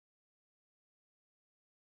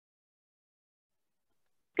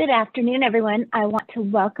Good afternoon, everyone. I want to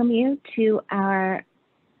welcome you to our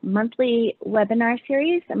monthly webinar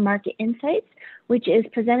series, Market Insights, which is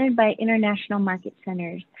presented by International Market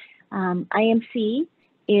Centers. IMC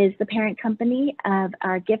is the parent company of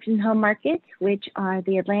our gift and home markets, which are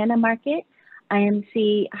the Atlanta market,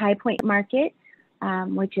 IMC High Point Market,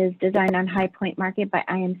 which is designed on High Point Market by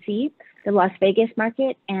IMC, the Las Vegas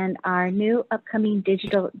market, and our new upcoming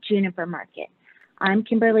digital Juniper market. I'm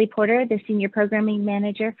Kimberly Porter, the Senior Programming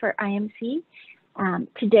Manager for IMC.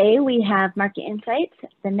 Today we have Market Insights,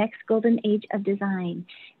 the next golden age of design,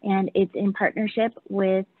 and it's in partnership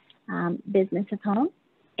with Business of Home.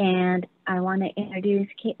 And I want to introduce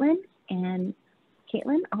Kaitlin, and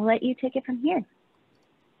Kaitlin, I'll let you take it from here.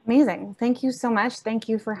 Amazing. Thank you so much. Thank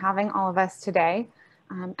you for having all of us today.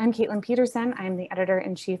 I'm Kaitlin Petersen. I'm the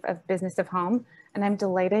Editor-in-Chief of Business of Home, and I'm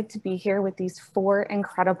delighted to be here with these four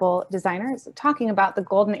incredible designers talking about the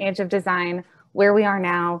golden age of design, where we are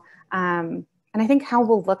now, and I think how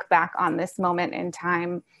we'll look back on this moment in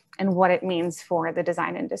time and what it means for the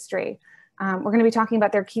design industry. We're going to be talking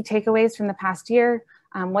about their key takeaways from the past year,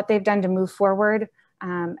 what they've done to move forward,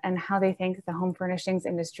 and how they think the home furnishings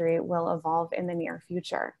industry will evolve in the near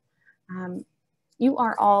future. You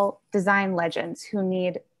are all design legends who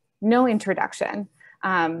need no introduction.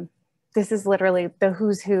 This is literally the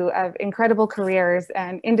who's who of incredible careers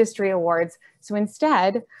and industry awards. So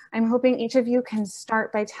instead, I'm hoping each of you can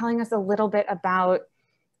start by telling us a little bit about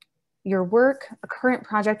your work, a current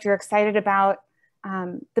project you're excited about,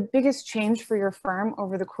 the biggest change for your firm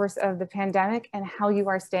over the course of the pandemic, and how you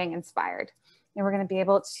are staying inspired. And we're going to be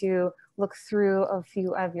able to look through a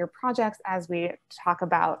few of your projects as we talk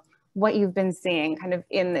about what you've been seeing kind of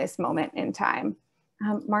in this moment in time.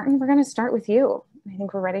 Martyn, we're going to start with you. I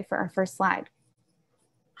think we're ready for our first slide.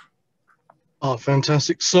 Oh,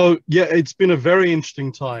 fantastic. So yeah, it's been a very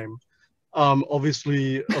interesting time.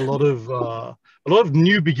 Obviously a lot of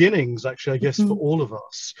new beginnings, actually, I guess, for all of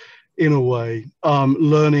us in a way,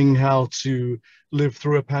 learning how to live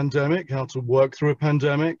through a pandemic, how to work through a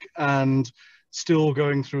pandemic, and still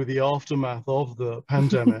going through the aftermath of the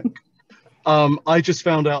pandemic. I just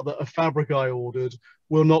found out that a fabric I ordered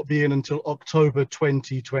will not be in until October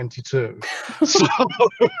 2022. So,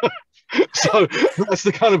 so that's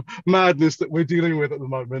the kind of madness that we're dealing with at the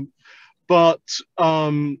moment. But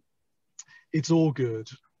it's all good.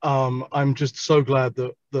 I'm just so glad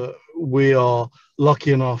that we are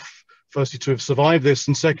lucky enough, firstly, to have survived this,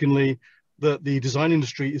 and secondly, that the design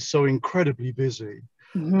industry is so incredibly busy.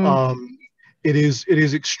 It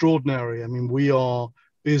is extraordinary. I mean, we are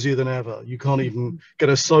busier than ever. You can't even get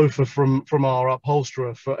a sofa from our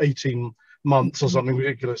upholsterer for 18 months or something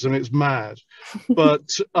ridiculous. I mean, it's mad. But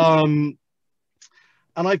and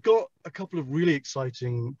I've got a couple of really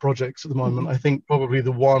exciting projects at the moment. I think probably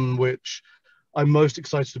the one which I'm most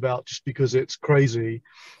excited about, just because it's crazy,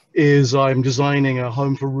 is I'm designing a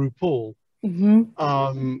home for RuPaul,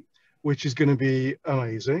 which is going to be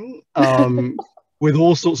amazing, with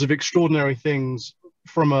all sorts of extraordinary things,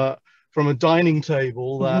 from a dining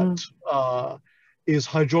table that is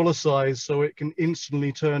hydrolyzed so it can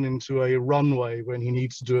instantly turn into a runway when he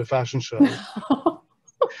needs to do a fashion show.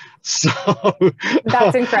 So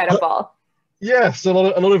that's incredible. Yes, a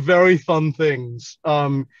lot of very fun things.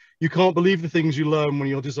 You can't believe the things you learn when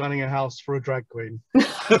you're designing a house for a drag queen.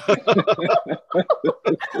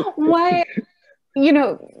 Why, you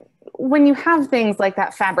know, when you have things like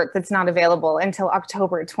that fabric that's not available until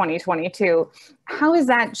October 2022, how is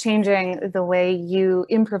that changing the way you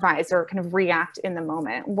improvise or kind of react in the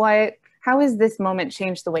moment? How has this moment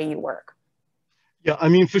changed the way you work? Yeah, I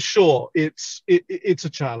mean, for sure, it's a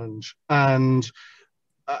challenge. And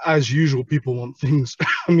as usual, people want things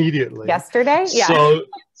immediately. Yesterday? Yeah.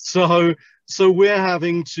 So we're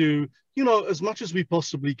having to, you know, as much as we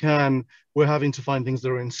possibly can, we're having to find things that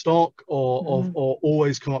are in stock or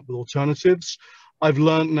always come up with alternatives. I've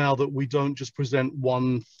learned now that we don't just present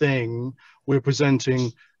one thing, we're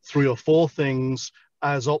presenting 3 or 4 things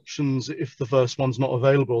as options if the first one's not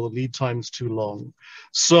available, the lead time's too long.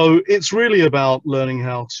 So it's really about learning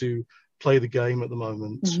how to play the game at the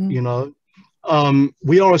moment, you know.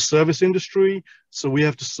 We are a service industry, so we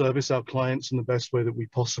have to service our clients in the best way that we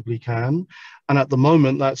possibly can. And at the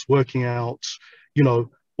moment, that's working out, you know,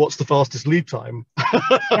 what's the fastest lead time.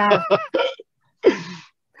 Yeah.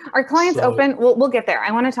 Are clients open? We'll get there.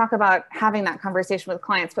 I want to talk about having that conversation with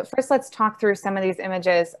clients, but first let's talk through some of these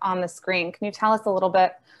images on the screen. Can you tell us a little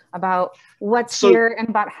bit about what's here and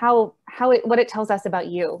about what it tells us about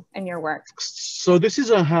you and your work? So this is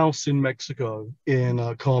a house in Mexico, in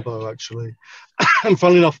Cabo, actually. And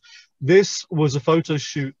funnily enough, this was a photo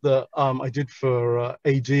shoot that I did for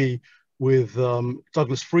AD with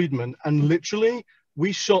Douglas Friedman, and literally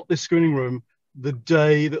we shot this screening room the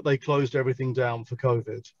day that they closed everything down for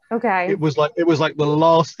COVID. Okay. It was like the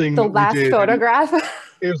last thing the that last we did. photograph.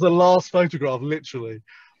 It was the last photograph, literally.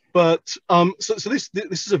 But so this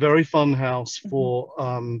is a very fun house for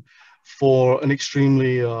an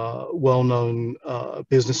extremely well-known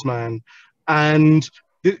businessman. And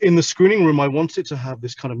in the screening room, I wanted it to have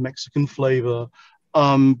this kind of Mexican flavor,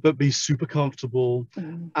 but be super comfortable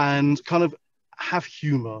and kind of have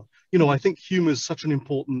humor. You know, I think humor is such an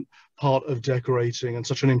important part of decorating and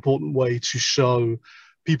such an important way to show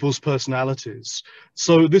people's personalities.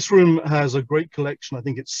 So this room has a great collection. I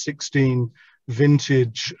think it's 16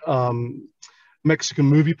 vintage Mexican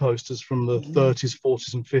movie posters from the 30s,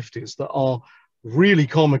 40s, and 50s that are really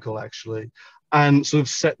comical, actually, and sort of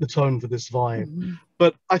set the tone for this vibe.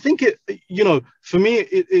 But I think it, you know, for me,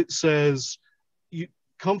 it says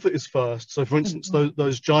comfort is first. So for instance,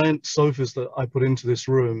 those giant sofas that I put into this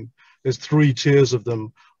room, there's 3 tiers of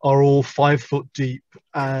them, are all 5 foot deep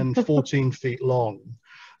and 14 feet long.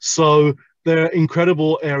 So they're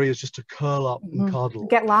incredible areas just to curl up and cuddle.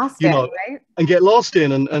 Get lost you in, know, right? And get lost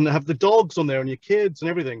in and have the dogs on there and your kids and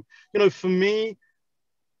everything. You know, for me,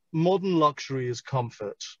 modern luxury is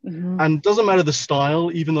comfort. And doesn't matter the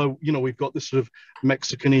style, even though, you know, we've got this sort of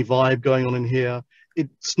Mexican-y vibe going on in here.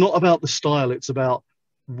 It's not about the style, it's about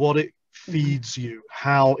what it feeds you,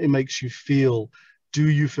 how it makes you feel. Do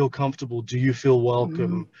you feel comfortable? Do you feel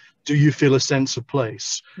welcome? Do you feel a sense of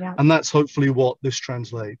place? And that's hopefully what this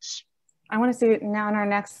translates. I want to see now in our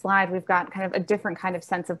next slide, we've got kind of a different kind of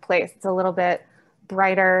sense of place. It's a little bit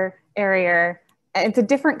brighter, airier. It's a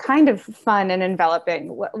different kind of fun and enveloping.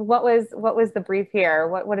 What was the brief here?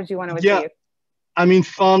 What did you want to achieve? I mean,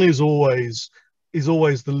 fun is always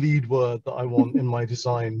the lead word that I want in my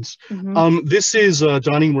designs. This is a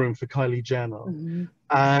dining room for Kylie Jenner.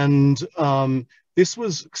 And this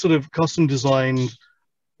was sort of custom designed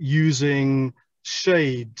using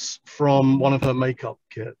shades from one of her makeup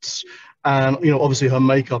kits. And, you know, obviously her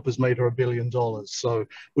makeup has made her $1 billion. So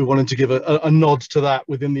we wanted to give a nod to that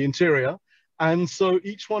within the interior. And so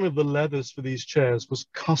each one of the leathers for these chairs was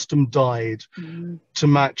custom dyed to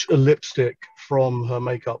match a lipstick from her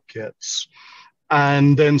makeup kits,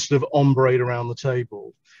 and then sort of ombre around the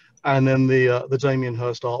table. And then the Damien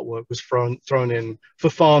Hirst artwork was thrown in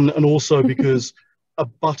for fun, and also because a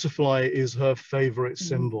butterfly is her favorite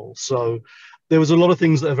symbol. So there was a lot of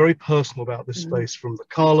things that are very personal about this space, from the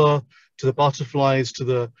color to the butterflies to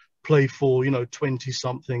the playful, you know,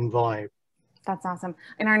 20-something vibe. That's awesome.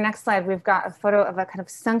 In our next slide, we've got a photo of a kind of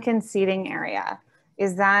sunken seating area.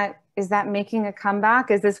 Is that making a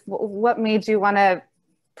comeback? Is this, what made you want to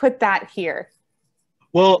put that here?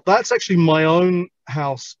 Well, that's actually my own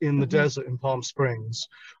house in the desert in Palm Springs,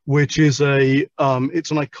 which is it's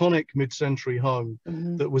an iconic mid-century home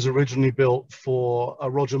that was originally built for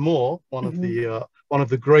Roger Moore, one of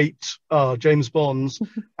the great James Bonds,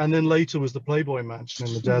 and then later was the Playboy Mansion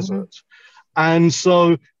in the desert. And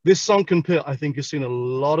so this sunken pit, I think, has seen a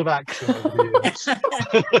lot of action over the years.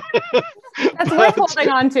 That's worth holding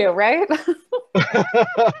on to, right?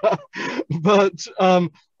 But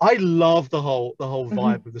I love the whole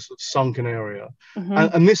vibe of this sort of sunken area.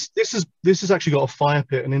 And this has actually got a fire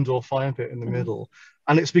pit, an indoor fire pit in the middle.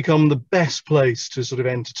 And it's become the best place to sort of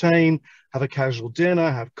entertain, have a casual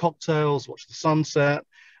dinner, have cocktails, watch the sunset.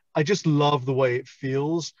 I just love the way it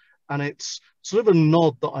feels. And it's sort of a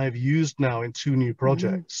nod that I've used now in 2 new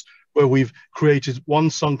projects, where we've created one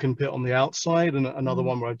sunken pit on the outside and another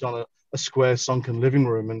one where I've done a square sunken living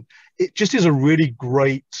room. And it just is a really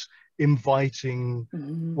great, inviting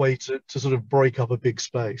way to sort of break up a big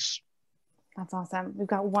space. That's awesome. We've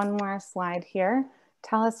got one more slide here.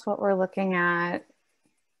 Tell us what we're looking at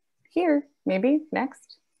here, maybe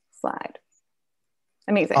next slide.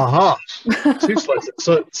 Amazing. 2 slides.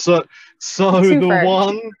 So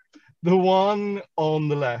the one on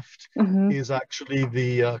the left is actually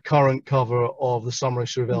the current cover of the summer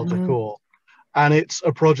issue of Elle Decor. And it's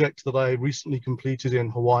a project that I recently completed in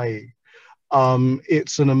Hawaii.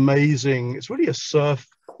 It's really a surf,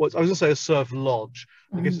 I was gonna say a surf lodge.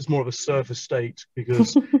 I guess it's more of a surf estate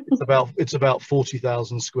because it's about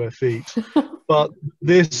 40,000 square feet. But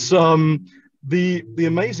this, the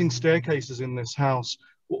amazing staircases in this house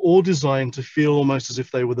were all designed to feel almost as if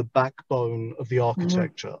they were the backbone of the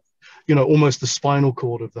architecture. You know, almost the spinal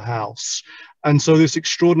cord of the house. And so this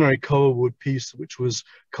extraordinary koa wood piece, which was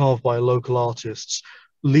carved by local artists,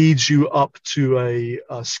 leads you up to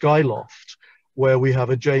a sky loft where we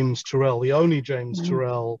have a James Turrell, the only James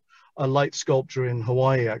Turrell, a light sculpture in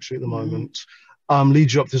Hawaii actually at the moment,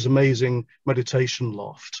 leads you up to this amazing meditation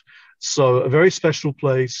loft. So a very special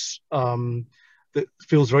place that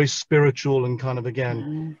feels very spiritual and kind of,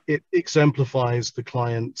 again, it exemplifies the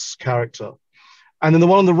client's character. And then the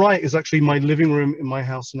one on the right is actually my living room in my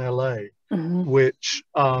house in LA, which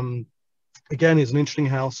again is an interesting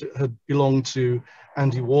house. It had belonged to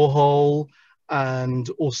Andy Warhol and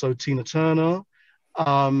also Tina Turner.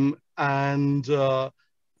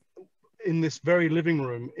 In this very living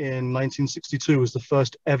room in 1962 was the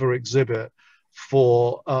first ever exhibit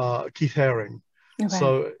for Keith Haring. Okay.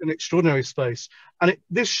 So an extraordinary space. And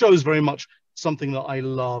this shows very much something that I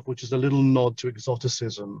love, which is a little nod to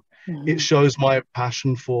exoticism. It shows my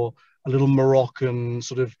passion for a little Moroccan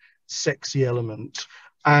sort of sexy element.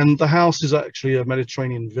 And the house is actually a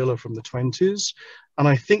Mediterranean villa from the 20s. And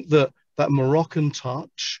I think that that Moroccan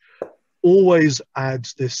touch always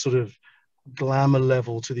adds this sort of glamour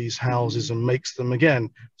level to these houses and makes them,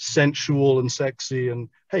 again, sensual and sexy. And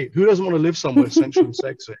hey, who doesn't want to live somewhere sensual and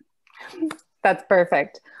sexy? That's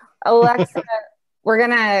perfect. Alexa, we're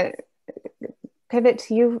going to pivot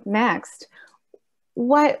to you next.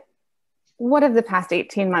 What have the past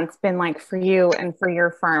 18 months been like for you and for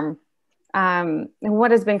your firm? And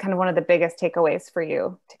what has been kind of one of the biggest takeaways for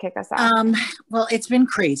you to kick us off? Well, it's been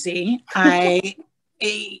crazy. I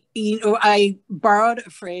borrowed a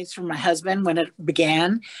phrase from my husband when it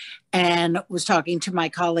began and was talking to my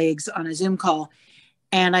colleagues on a Zoom call.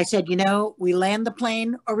 And I said, we land the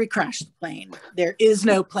plane or we crash the plane. There is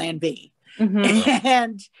no plan B.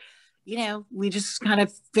 And, we just kind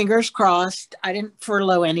of fingers crossed. I didn't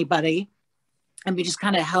furlough anybody. And we just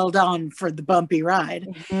kind of held on for the bumpy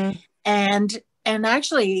ride. And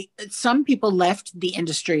actually, some people left the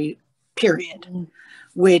industry, period.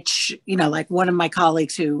 Which, like one of my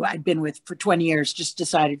colleagues who I'd been with for 20 years just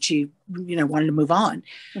decided she, wanted to move on.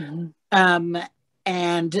 Like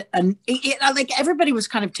everybody was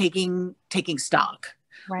kind of taking stock.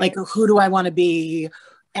 Right. Like, who do I want to be?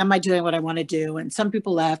 Am I doing what I want to do? And some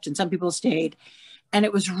people left and some people stayed. And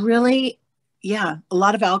it was really, a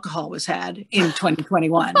lot of alcohol was had in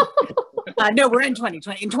 2021. No, we're in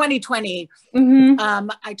 2020. In 2020,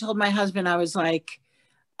 I told my husband, I was like,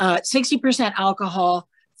 60% alcohol,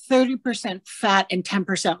 30% fat, and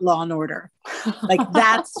 10% law and order. Like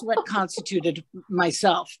that's what constituted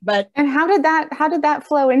myself. And how did that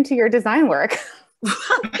flow into your design work?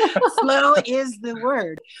 Flow is the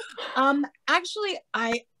word. Actually,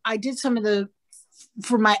 I did some of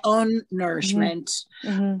for my own nourishment.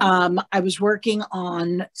 I was working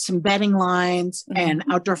on some bedding lines and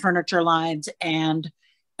outdoor furniture lines and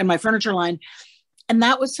my furniture line. And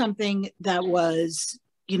that was something that was,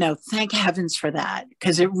 thank heavens for that,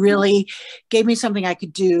 because it really gave me something I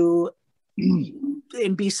could do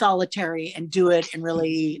and be solitary and do it and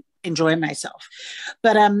really enjoy myself.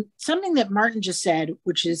 But something that Martyn just said,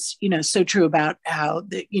 which is, so true about how,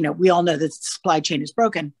 we all know that the supply chain is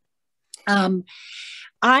broken. I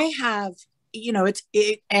have,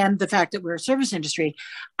 and the fact that we're a service industry,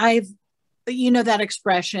 I've, that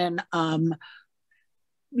expression,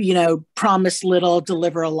 promise little,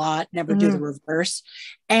 deliver a lot, never do the reverse.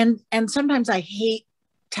 And sometimes I hate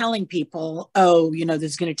telling people, this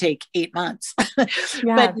is going to take 8 months.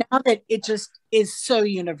 But now that it just is so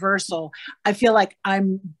universal, I feel like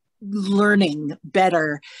I'm learning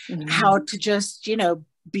better how to just,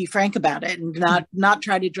 be frank about it and not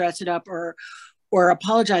try to dress it up or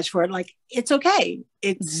apologize for it. Like, it's okay.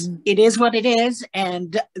 It is what it is.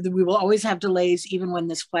 And we will always have delays, even when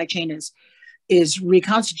the supply chain is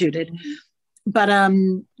reconstituted. But,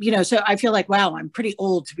 so I feel like, wow, I'm pretty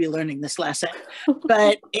old to be learning this lesson,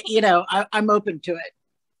 but I'm open to it.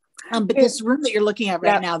 But this room that you're looking at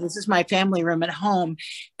right now, this is my family room at home.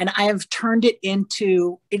 And I have turned it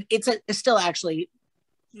into, it's still actually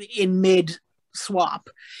in mid swap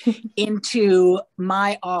into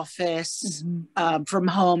my office from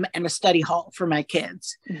home and a study hall for my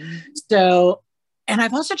kids. So, and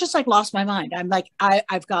I've also just like lost my mind. I'm like,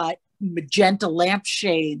 I've got magenta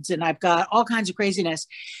lampshades and I've got all kinds of craziness.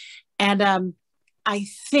 And I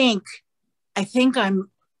think that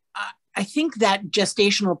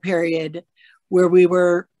gestational period where we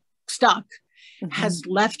were stuck has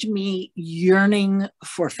left me yearning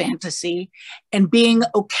for fantasy and being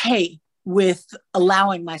okay with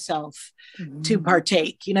allowing myself to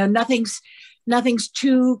partake. Nothing's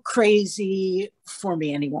too crazy for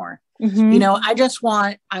me anymore.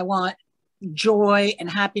 I want joy and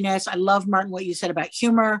happiness. I love, Martyn, what you said about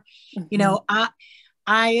humor. I'm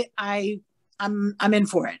in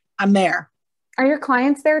for it. I'm there. Are your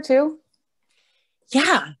clients there too?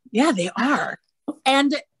 Yeah, they are.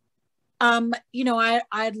 And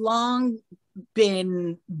I'd long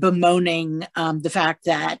been bemoaning the fact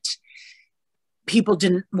that people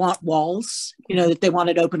didn't want walls, that they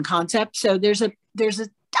wanted open concept. So there's a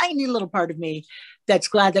tiny little part of me that's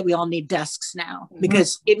glad that we all need desks now,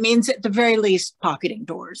 because it means at the very least pocketing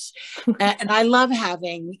doors. And I love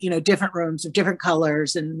having, different rooms of different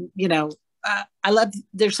colors. And,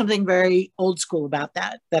 there's something very old school about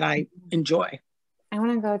that I enjoy. I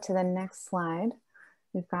want to go to the next slide.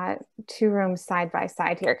 We've got 2 rooms side by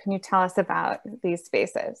side here. Can you tell us about these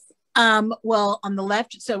spaces? Well, on the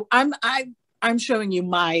left, so I'm showing you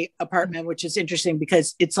my apartment, which is interesting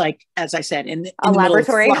because it's like, as I said, in the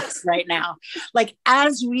laboratory middle of flux right now. Like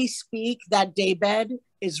as we speak, that day bed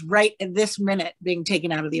is right in this minute being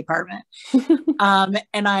taken out of the apartment.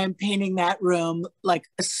 And I am painting that room like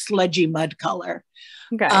a sludgy mud color.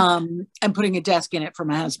 Okay. And putting a desk in it for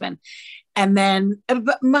my husband. And then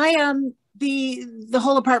my the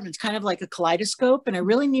whole apartment's kind of like a kaleidoscope. And I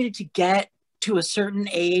really needed to get to a certain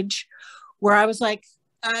age where I was like,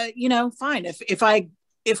 fine. If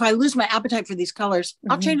I lose my appetite for these colors,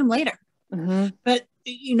 I'll change them later. But,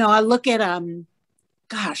 I look at,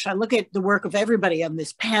 I look at the work of everybody on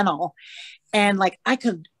this panel, and like, I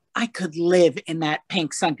could live in that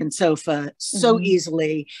pink sunken sofa so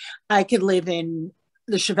easily. I could live in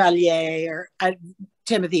the Chevalier, or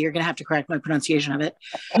Timothy, you're going to have to correct my pronunciation of it.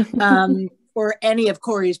 Or any of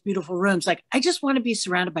Corey's beautiful rooms. Like, I just want to be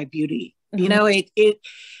surrounded by beauty. It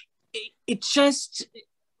just,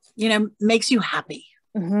 makes you happy.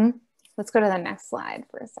 Let's go to the next slide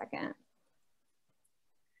for a second.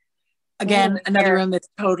 Again, another room that's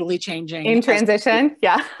totally changing. In transition,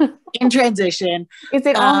 yeah. In transition. Is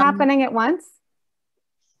it all happening at once?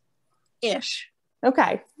 Ish.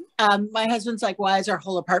 Okay. My husband's like, why is our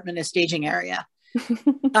whole apartment a staging area?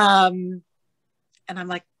 And I'm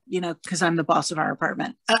like, because I'm the boss of our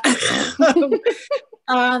apartment.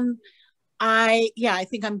 I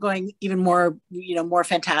think I'm going even more, more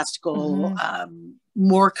fantastical,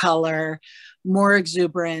 more color, more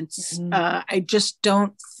exuberance. I just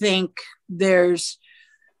don't think there's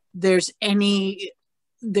any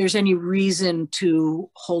reason to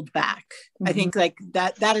hold back. I think like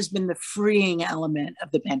that has been the freeing element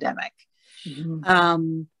of the pandemic.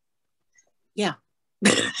 Yeah.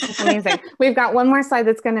 That's amazing. We've got one more slide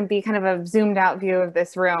that's going to be kind of a zoomed out view of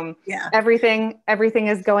this room. Yeah. Everything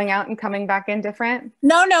is going out and coming back in different?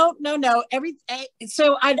 No.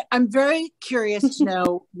 So I'm very curious to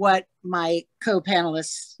know what my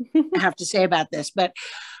co-panelists have to say about this, but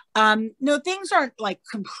no, things aren't like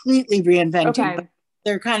completely reinventing, but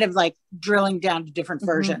they're kind of like drilling down to different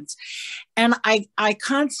versions. And I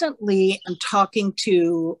constantly am talking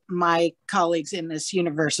to my colleagues in this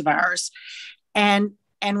universe of ours, and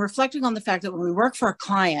reflecting on the fact that when we work for a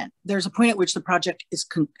client, there's a point at which the project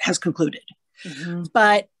has concluded.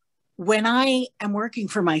 But when I am working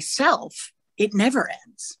for myself, it never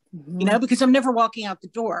ends, because I'm never walking out the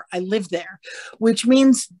door. I live there, which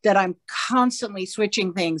means that I'm constantly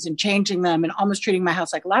switching things and changing them and almost treating my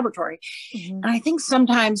house like a laboratory. And I think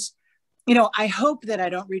sometimes, I hope that I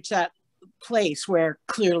don't reach that place where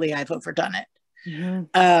clearly I've overdone it.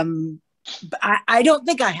 But I don't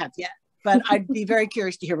think I have yet. But I'd be very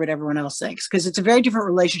curious to hear what everyone else thinks, because it's a very different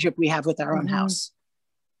relationship we have with our own house.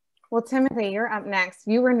 Well, Timothy, you're up next.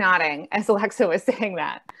 You were nodding as Alexa was saying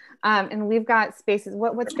that. And we've got spaces.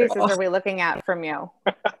 What spaces are we looking at from you?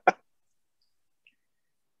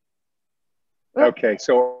 Okay,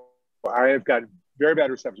 so I have got very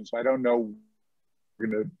bad reception, so I don't know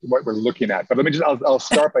what we're looking at. But I'll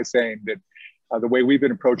start by saying that the way we've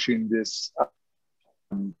been approaching this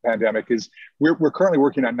pandemic is we're currently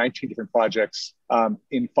working on 19 different projects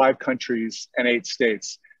in 5 countries and 8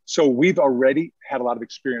 states. So we've already had a lot of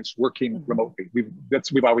experience working remotely. We've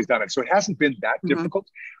always done it. So it hasn't been that difficult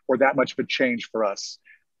or that much of a change for us.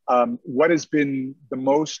 What has been the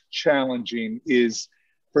most challenging is,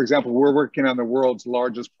 for example, we're working on the world's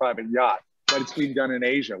largest private yacht, but it's being done in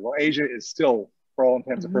Asia. Well, Asia is still, for all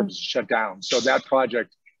intents and purposes, shut down. So that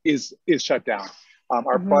project is shut down.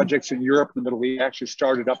 Our projects in Europe and the Middle East actually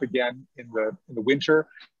started up again in the winter.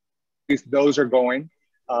 At least those are going.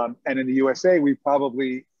 And in the USA, we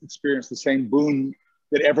probably experienced the same boom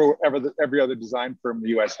that every other design firm in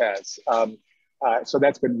the US has. So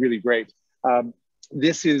that's been really great.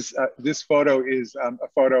 This photo is a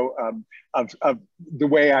photo of the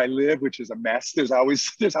way I live, which is a mess. There's always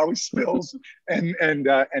spills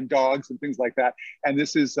and dogs and things like that. And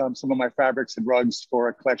this is some of my fabrics and rugs for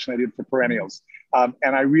a collection I did for perennials.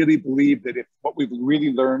 And I really believe that what we've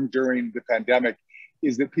really learned during the pandemic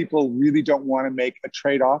is that people really don't want to make a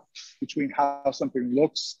trade-off between how something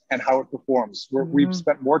looks and how it performs. We've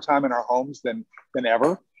spent more time in our homes than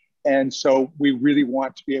ever. And so we really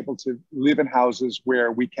want to be able to live in houses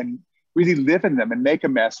where we can really live in them and make a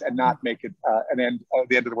mess and not make it the end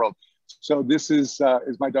of the world. So this is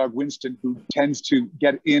my dog Winston, who tends to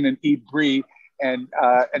get in and eat brie and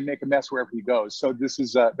make a mess wherever he goes. So this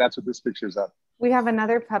is that's what this picture is of. We have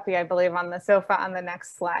another puppy, I believe, on the sofa on the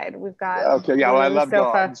next slide. We've got okay, yeah. Well, I love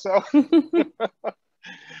sofa. dogs. So,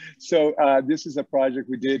 so this is a project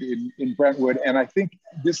we did in Brentwood, and I think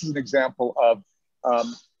this is an example of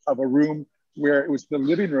a room where it was the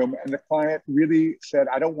living room, and the client really said,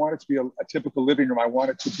 I don't want it to be a typical living room. I want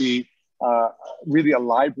it to be really a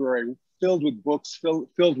library filled with books,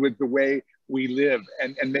 filled with the way we live,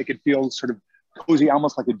 and make it feel sort of cozy,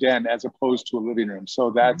 almost like a den, as opposed to a living room.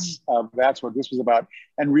 So that's what this was about,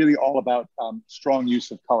 and really all about strong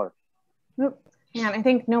use of color. Man, I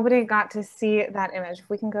think nobody got to see that image. If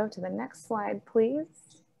we can go to the next slide, please.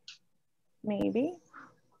 Maybe.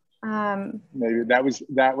 Maybe that was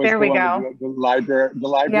there we go. The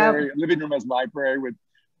library, yep. Living room as library with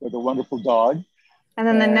a wonderful dog. And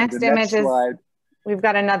then the next image is we've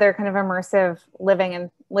got another kind of immersive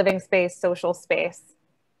living space, social space.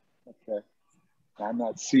 Okay, I'm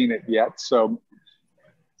not seeing it yet, so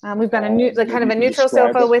we've got a new kind of a neutral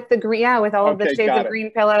sofa with the green, with all of the shades of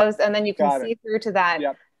green pillows, and then you can see through to that.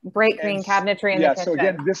 Yep. Bright green cabinetry in the kitchen. So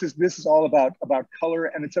again, this is all about color,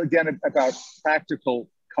 and it's again about practical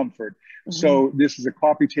comfort. Mm-hmm. So this is a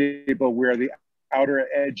coffee table where the outer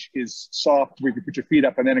edge is soft, where you can put your feet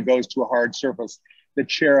up, and then it goes to a hard surface. The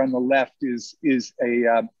chair on the left is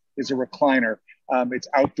a recliner. It's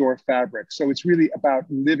outdoor fabric. So it's really about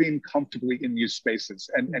living comfortably in these spaces,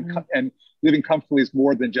 and living comfortably is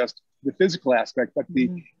more than just the physical aspect, but the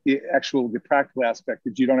practical aspect,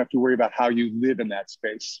 that you don't have to worry about how you live in that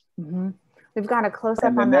space. Mm-hmm. We've got a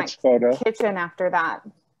close-up on that kitchen after that.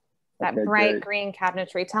 That bright green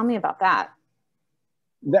cabinetry. Tell me about that.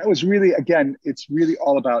 That was really, again, it's really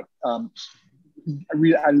all about,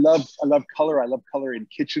 I love color. I love color in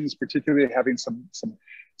kitchens, particularly having some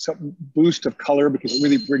boost of color, because it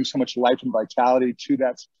really brings so much life and vitality to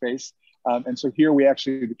that space. And so here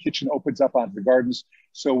the kitchen opens up onto the gardens.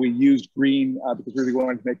 So we used green because we really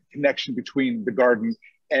wanted to make a connection between the garden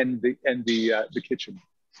and the kitchen.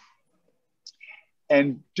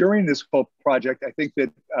 And during this whole project, I think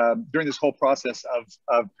that during this whole process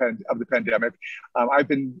of the pandemic, I've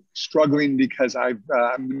been struggling because I'm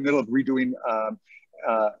in the middle of redoing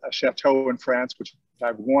a chateau in France, which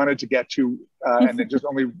I've wanted to get to, and then just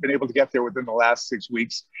only been able to get there within the last 6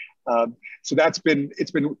 weeks. So it's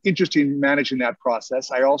been interesting managing that process.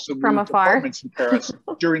 I also moved apartments in Paris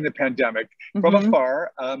during the pandemic from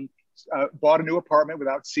afar. Bought a new apartment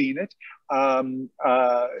without seeing it,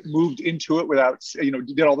 moved into it without,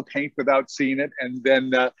 did all the paint without seeing it, and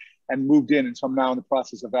then moved in. And so I'm now in the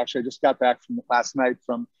process of I just got back from last night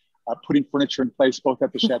from putting furniture in place, both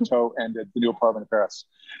at the chateau and at the new apartment in Paris.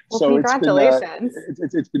 Well, so congratulations.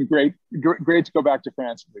 It's been great to go back to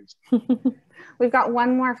France, please. We've got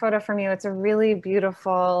one more photo from you. It's a really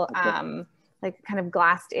beautiful, like kind of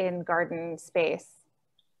glassed in garden space.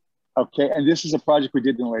 Okay, and this is a project we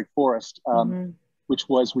did in Lake Forest, which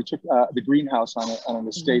was, we took the greenhouse on an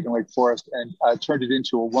estate in Lake Forest and turned it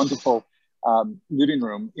into a wonderful living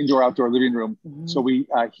room, indoor-outdoor living room. So we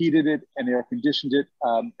heated it and air conditioned it,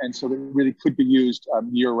 and so that it really could be used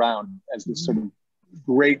year-round as this sort of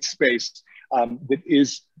great space that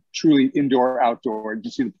is truly indoor-outdoor. You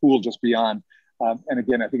can see the pool just beyond. And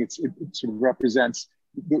again, I think it sort of represents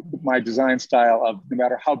my design style of, no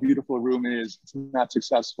matter how beautiful a room is, it's not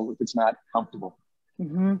successful if it's not comfortable.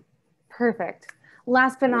 Perfect.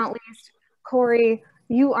 Last but not least, Corey,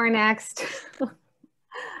 you are next.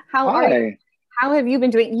 How are you? How have you been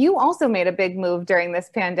doing? You also made a big move during this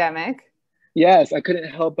pandemic. Yes, I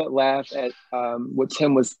couldn't help but laugh at what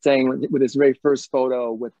Tim was saying with his very first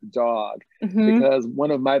photo with the dog, because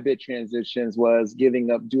one of my big transitions was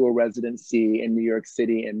giving up dual residency in New York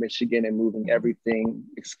City and Michigan and moving everything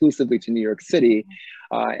exclusively to New York City,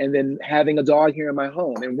 and then having a dog here in my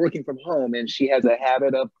home and working from home. And she has a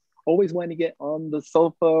habit of always wanting to get on the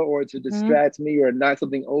sofa or to distract me or knock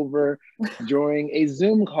something over during a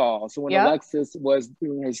Zoom call. So when Alexis was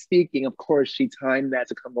doing her speaking, of course, she timed that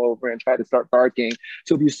to come over and try to start barking.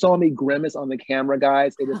 So if you saw me grimace on the camera,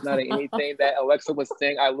 guys, it is not anything that Alexa was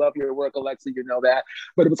saying. I love your work, Alexa, you know that.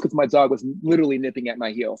 But it was because my dog was literally nipping at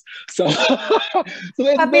my heels. So,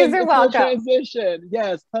 puppies are welcome. Transition.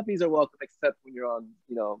 Yes, puppies are welcome, except when you're on,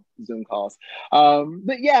 Zoom calls.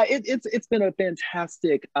 But yeah, it's been a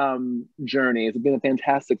fantastic journey. It's been a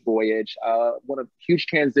fantastic voyage. What a huge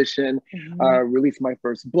transition. Released my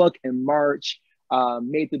first book in March.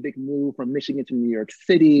 made the big move from Michigan to New York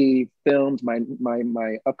City, filmed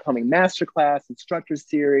my upcoming masterclass instructor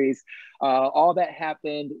series. All that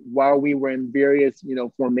happened while we were in various,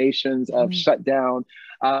 formations of shutdown.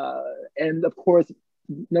 And of course,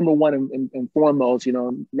 number one and foremost,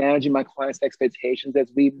 managing my clients' expectations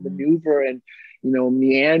as we maneuver and,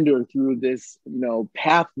 meander through this,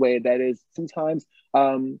 pathway that is sometimes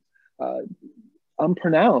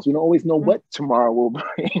unpronounced. We don't always know what tomorrow will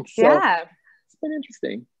bring. So yeah. It's been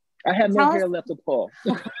interesting. I have no hair left to pull.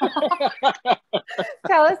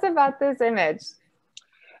 Tell us about this image.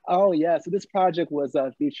 Oh yeah, so this project was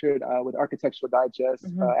featured with Architectural Digest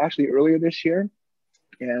actually earlier this year.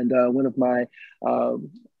 And one of my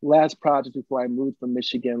last projects before I moved from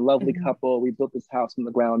Michigan, lovely couple, we built this house from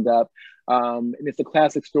the ground up. And it's a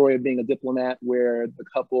classic story of being a diplomat where the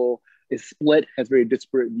couple is split, has very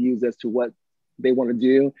disparate views as to what they want to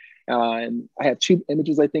do. And I have two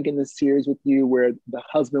images, I think, in this series with you where the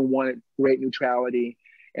husband wanted great neutrality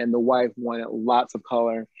and the wife wanted lots of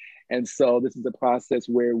color. And so this is a process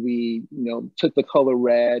where we, took the color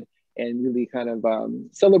red and really kind of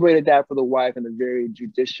celebrated that for the wife in a very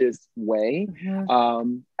judicious way.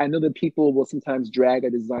 I know that people will sometimes drag a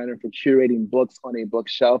designer for curating books on a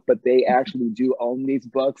bookshelf, but they actually do own these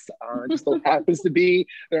books. Just so happens to be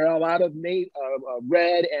there are a lot of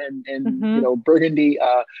red and burgundy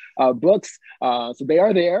books, so they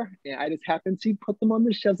are there, and I just happen to put them on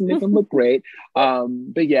the shelves and make them look great.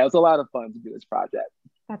 But yeah, it was a lot of fun to do this project.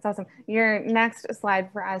 That's awesome. Your next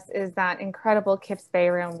slide for us is that incredible Kips Bay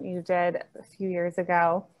room you did a few years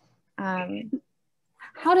ago.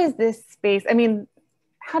 How does this space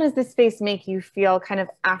make you feel kind of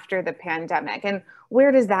after the pandemic? And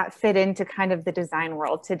where does that fit into kind of the design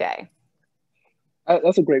world today?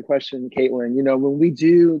 That's a great question, Kaitlin. When we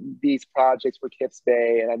do these projects for Kips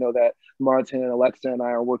Bay, and I know that Martyn and Alexa and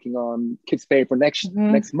I are working on Kips Bay for next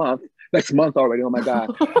month already. Oh my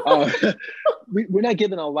God. We're not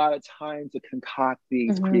given a lot of time to concoct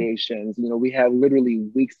these creations. We have literally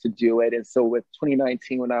weeks to do it. And so with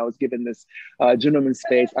 2019, when I was given this gentleman's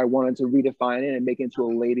space, I wanted to redefine it and make it into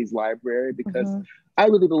a ladies' library because I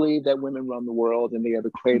really believe that women run the world and they are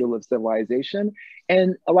the cradle of civilization.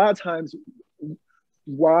 And a lot of times,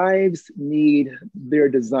 wives need their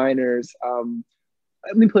designers.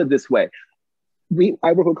 Let me put it this way.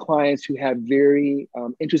 I work with clients who have very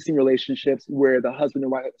interesting relationships where the husband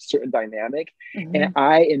and wife have a certain dynamic. And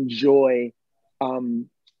I enjoy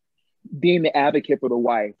being the advocate for the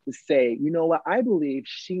wife to say, you know what, I believe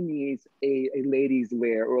she needs a ladies'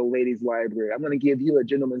 lair or a ladies' library. I'm going to give you a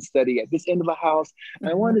gentleman's study at this end of the house. And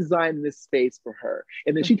I want to design this space for her.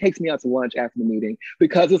 And then she takes me out to lunch after the meeting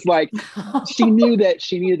because it's like, she knew that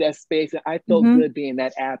she needed that space. And I felt good being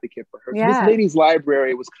that advocate for her. So this ladies'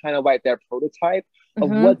 library was kind of like that prototype of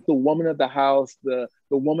what the woman of the house, the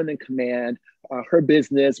woman in command, her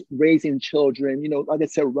business, raising children, like I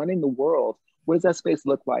said, running the world. What does that space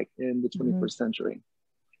look like in the 21st century?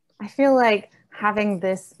 I feel like having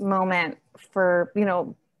this moment for,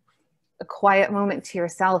 a quiet moment to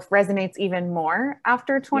yourself resonates even more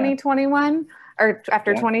after 2021 or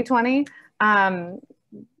after 2020,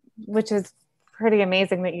 which is pretty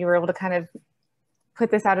amazing that you were able to kind of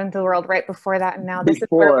put this out into the world right before that. And now this is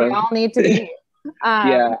where we all need to be.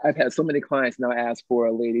 I've had so many clients now ask for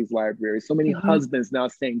a ladies' library. So many husbands now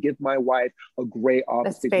saying, give my wife a great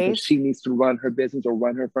office space because she needs to run her business or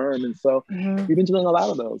run her firm. And so we've been doing a lot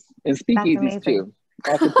of those. And speakeasies too.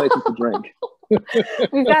 Also places to drink.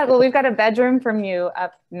 we've got a bedroom from you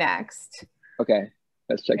up next. Okay,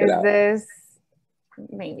 let's check it out. Is this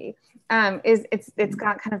maybe? It's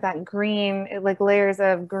got kind of that green, like layers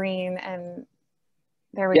of green and.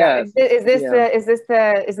 There we go. Is this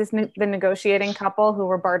the negotiating couple who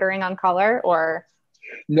were bartering on color, or?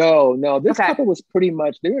 No. This couple was pretty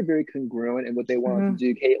much, they were very congruent in what they wanted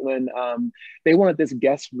to do, Kaitlin. They wanted this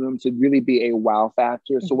guest room to really be a wow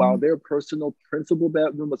factor. So while their personal principal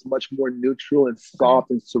bedroom was much more neutral and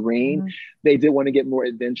soft and serene, they did want to get more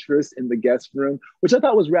adventurous in the guest room, which I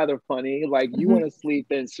thought was rather funny. Like, you want to sleep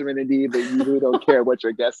in serenity, but you really don't care what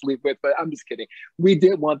your guests sleep with. But I'm just kidding. We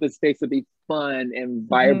did want the space to be fun and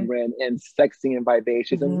vibrant and sexy and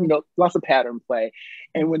vivacious and, lots of pattern play.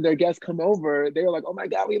 And when their guests come over, they're like, oh my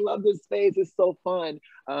God, we love this space. It's so fun.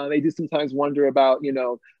 They do sometimes wonder about,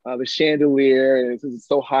 the chandelier, and it's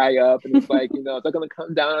so high up. And it's like, is that going to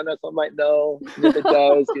come down on us? I'm like, no. And if it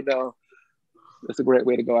does, That's a great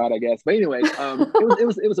way to go out, I guess. But anyways,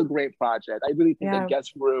 it was a great project. I really think that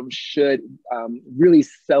guest room should really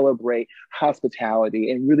celebrate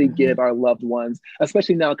hospitality and really give our loved ones,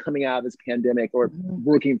 especially now coming out of this pandemic or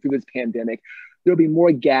working through this pandemic, there'll be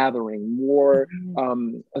more gathering, more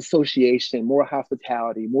association, more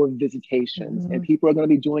hospitality, more visitations, and people are going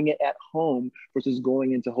to be doing it at home versus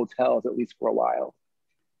going into hotels, at least for a while.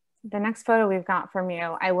 The next photo we've got from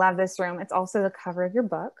you, I love this room. It's also the cover of your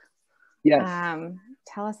book. Yes.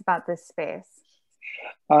 Tell us about this space.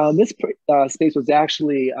 This space was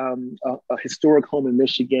actually a historic home in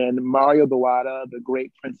Michigan. Mario Bawada, the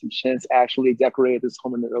great Prince of Chintz, actually decorated this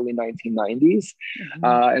home in the early 1990s.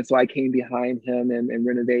 And so I came behind him and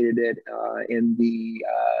renovated it in the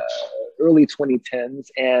early 2010s.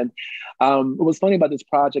 And what was funny about this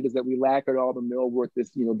project is that we lacquered all the millwork,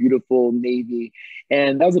 this beautiful navy.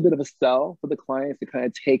 And that was a bit of a sell for the clients to kind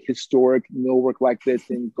of take historic millwork like this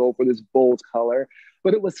and go for this bold color.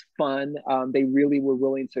 But it was fun. They really were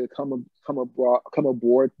willing to come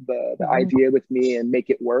aboard the idea with me and make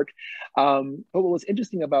it work. But what was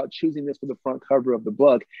interesting about choosing this for the front cover of the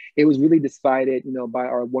book, it was really decided, by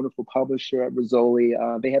our wonderful publisher at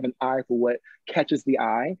Rizzoli. They have an eye for what catches the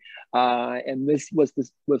eye, and this was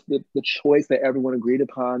the choice that everyone agreed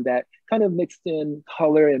upon. That kind of mixed in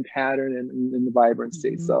color and pattern and the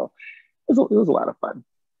vibrancy. So it was a lot of fun.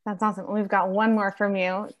 That's awesome. We've got one more from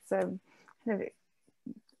you.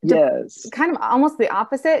 It's yes, kind of almost the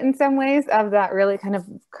opposite in some ways of that really kind of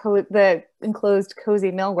the enclosed cozy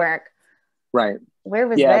millwork. Right. Where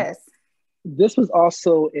was this? This was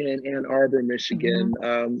also in Ann Arbor, Michigan.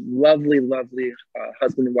 Lovely, lovely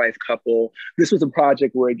husband and wife couple. This was a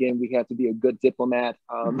project where, again, we had to be a good diplomat.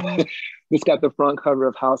 This got the front cover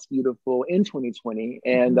of House Beautiful in 2020.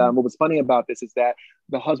 And what was funny about this is that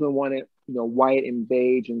the husband wanted, white and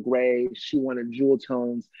beige and gray. She wanted jewel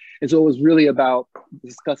tones. And so it was really about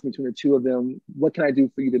discussing between the two of them. What can I do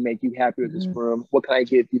for you to make you happy with this room? What can I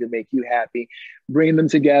give you to make you happy? Bring them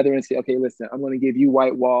together and say, okay, listen, I'm going to give you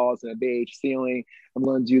white walls and a beige ceiling. I'm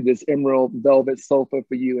going to do this emerald velvet sofa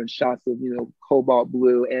for you and shots of, cobalt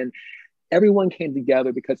blue. And everyone came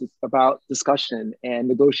together because it's about discussion and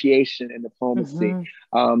negotiation and diplomacy.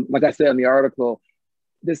 Like I said in the article,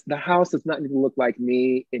 the house does not need to look like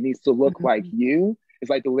me. It needs to look like you. It's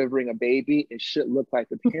like delivering a baby. It should look like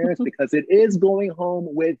the parents because it is going home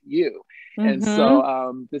with you. And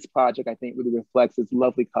so this project, I think, really reflects this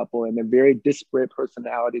lovely couple and their very disparate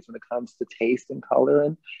personalities when it comes to taste and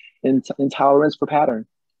color and tolerance for pattern.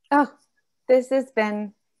 Oh, this has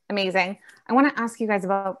been amazing. I want to ask you guys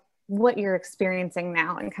about what you're experiencing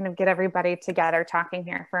now and kind of get everybody together talking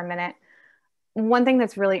here for a minute. One thing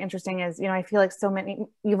that's really interesting is, I feel like so many,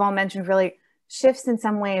 you've all mentioned really shifts in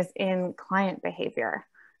some ways in client behavior.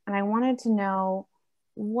 And I wanted to know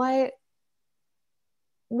what's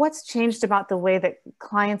changed about the way that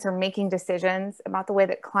clients are making decisions, about the way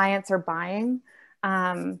that clients are buying,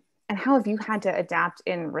 and how have you had to adapt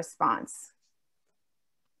in response?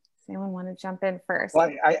 Does anyone want to jump in first? Well,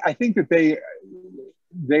 I think that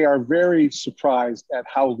they are very surprised at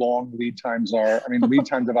how long lead times are. I mean, lead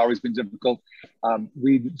times have always been difficult.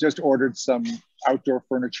 We just ordered some outdoor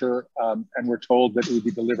furniture and we're told that it would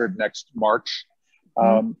be delivered next March.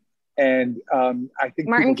 I think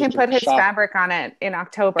Martyn can put his fabric on it in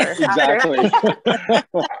October. Exactly.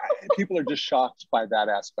 People are just shocked by that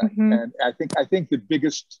aspect. And I think the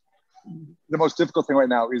most difficult thing right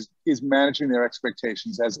now is managing their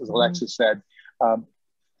expectations, as Alexis said.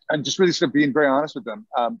 And just really sort of being very honest with them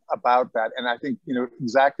about that. And I think,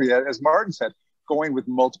 exactly as Martyn said, going with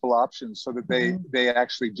multiple options so that they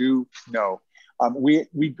actually do know. We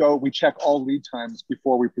check all lead times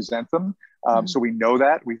before we present them. So we know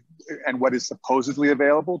that and what is supposedly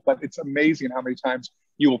available, but it's amazing how many times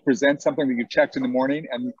you will present something that you checked in the morning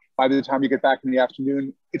and by the time you get back in the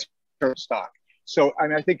afternoon, it's out of stock. So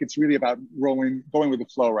I think it's really about going with the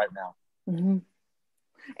flow right now.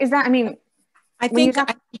 Is that, I think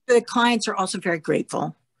the clients are also very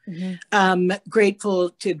grateful. Grateful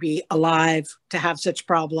to be alive, to have such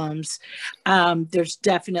problems. There's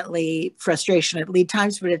definitely frustration at lead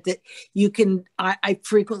times, but I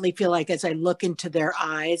frequently feel like as I look into their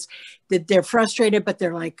eyes that they're frustrated, but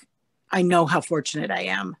they're like, I know how fortunate I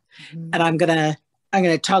am. And I'm going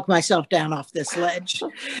to talk myself down off this ledge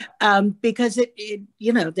because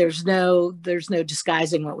there's no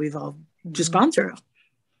disguising what we've all just gone through.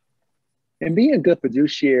 And being a good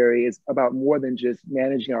fiduciary is about more than just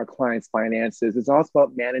managing our clients' finances. It's also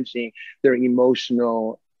about managing their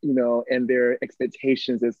emotional, and their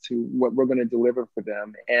expectations as to what we're going to deliver for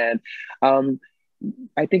them. And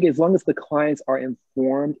I think as long as the clients are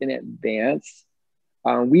informed in advance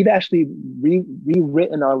We've actually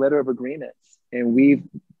rewritten our letter of agreements, and we've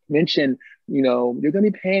mentioned, you know, you're going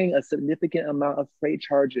to be paying a significant amount of freight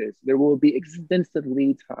charges. There will be extensive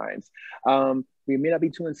lead times. We may not be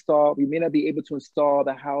able to install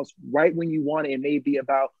the house right when you want it. It may be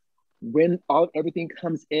about when everything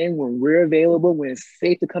comes in, when we're available, when it's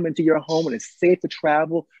safe to come into your home, when it's safe to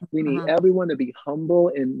travel. We need everyone to be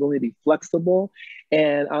humble and willing to be flexible.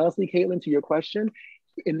 And honestly, Kaitlin, to your question,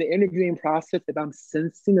 in the interviewing process, if I'm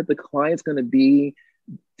sensing that the client's going to be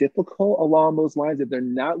difficult along those lines, if they're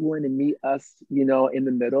not willing to meet us, you know, in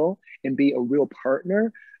the middle and be a real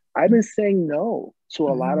partner, I've been saying no to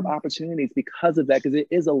a lot of opportunities because of that, because it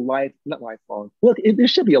is a not lifelong. Look, it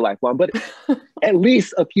should be a lifelong, but at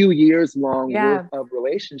least a few years long worth of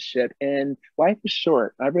relationship. And life is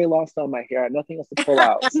short. I've already lost all my hair. I have nothing else to pull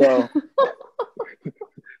out. So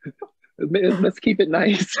let's keep it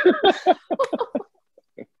nice.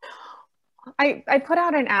 I put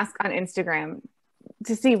out an ask on Instagram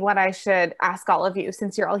to see what I should ask all of you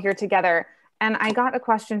since you're all here together. And I got a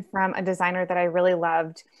question from a designer that I really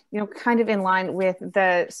loved, you know, kind of in line with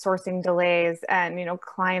the sourcing delays and, you know,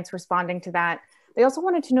 clients responding to that. They also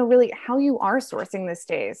wanted to know really how you are sourcing these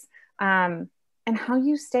days, and how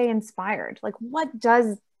you stay inspired. Like, what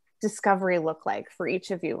does discovery look like for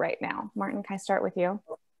each of you right now? Martyn, can I start with you?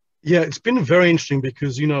 Yeah, it's been very interesting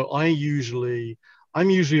because, you know, I'm usually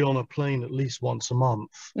on a plane at least once a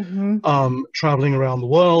month, traveling around the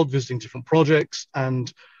world, visiting different projects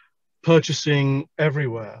and purchasing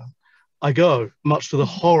everywhere I go, much to the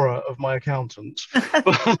horror of my accountant.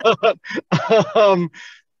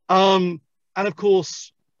 And of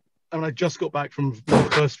course, I just got back from my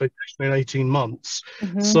first vacation in 18 months.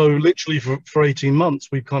 So literally for 18 months,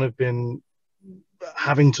 we've kind of been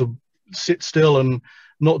having to sit still and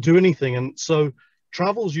not do anything. And so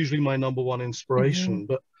travel is usually my number one inspiration.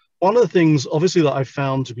 But one of the things, obviously, that I've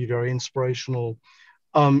found to be very inspirational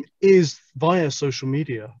is via social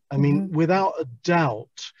media. I mean, without a doubt,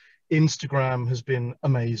 Instagram has been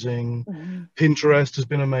amazing. Pinterest has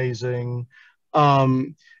been amazing.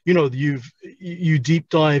 You know, you deep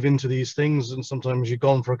dive into these things, and sometimes you're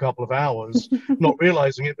gone for a couple of hours, not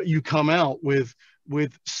realizing it, but you come out with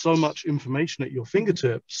so much information at your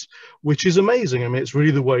fingertips, which is amazing. I mean, it's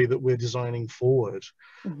really the way that we're designing forward.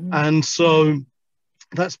 And so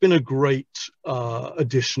that's been a great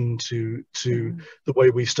addition to the way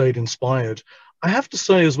we stayed inspired. I have to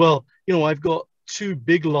say as well, you know, I've got 2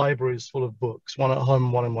 big libraries full of books, one at home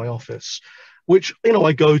and one in my office, which, you know,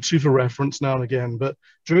 I go to for reference now and again. But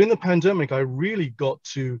during the pandemic, I really got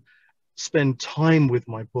to spend time with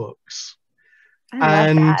my books.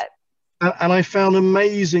 I love that. And I found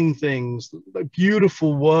amazing things,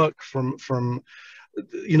 beautiful work from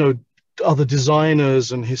you know, other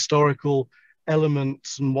designers and historical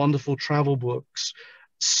elements and wonderful travel books.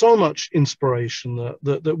 So much inspiration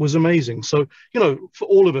that was amazing. So, you know, for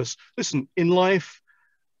all of us, listen, in life,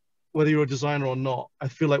 whether you're a designer or not, I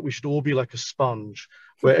feel like we should all be like a sponge,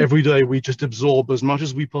 where every day we just absorb as much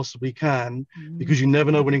as we possibly can, because you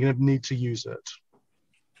never know when you're going to need to use it.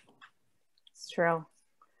 It's true.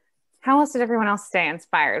 How else did everyone else stay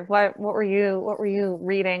inspired? What were you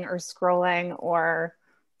reading or scrolling or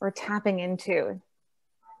tapping into?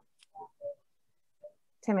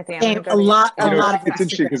 Timothy, a lot of it's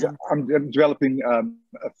interesting because I'm developing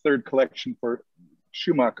a third collection for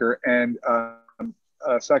Schumacher and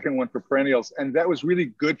a second one for perennials, and that was really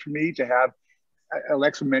good for me to have.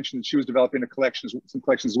 Alexa mentioned that she was developing some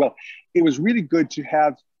collections as well. It was really good to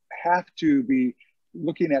have to be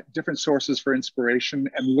looking at different sources for inspiration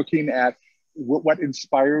and looking at what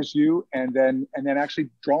inspires you, and then actually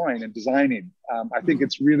drawing and designing. I think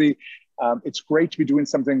it's really it's great to be doing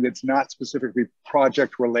something that's not specifically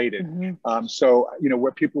project related. So, you know,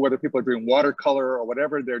 whether people are doing watercolor or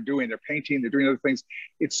whatever they're doing, they're painting, they're doing other things,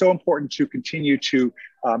 it's so important to continue to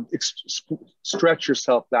stretch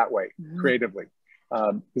yourself that way creatively,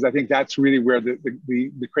 because I think that's really where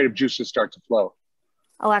the creative juices start to flow.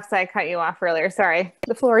 Alexa, I cut you off earlier. Sorry.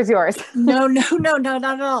 The floor is yours. No, not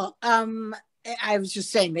at all. I was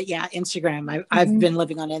just saying that, yeah, Instagram. I've been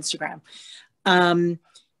living on Instagram.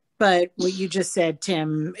 But what you just said,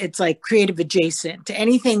 Tim, it's like creative adjacent to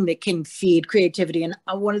anything that can feed creativity. And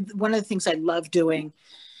one of the things I love doing,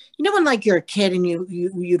 you know, when like you're a kid and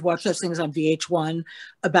you'd watch those things on VH1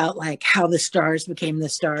 about like how the stars became the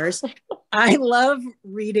stars. I love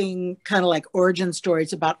reading kind of like origin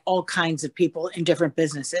stories about all kinds of people in different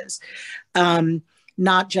businesses,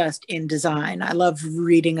 not just in design. I love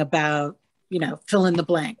reading about, you know, fill in the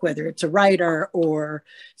blank, whether it's a writer or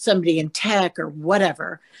somebody in tech or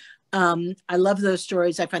whatever. I love those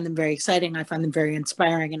stories. I find them very exciting. I find them very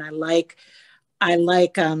inspiring. And I like I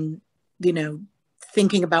like, you know,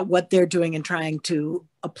 thinking about what they're doing and trying to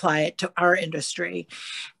apply it to our industry.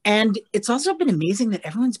 And it's also been amazing that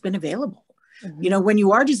everyone's been available. You know, when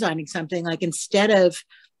you are designing something, like instead of,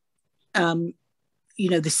 you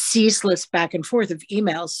know, the ceaseless back and forth of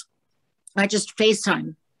emails, I just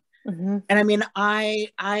FaceTime. And I mean, I,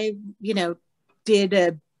 you know, did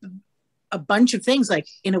a bunch of things like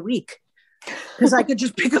in a week, because I could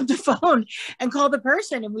just pick up the phone and call the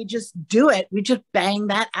person and we just do it. We just bang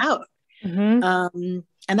that out. And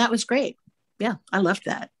that was great. Yeah, I loved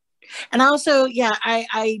that. And also, yeah,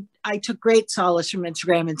 I took great solace from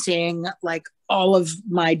Instagram and seeing like all of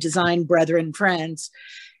my design brethren friends.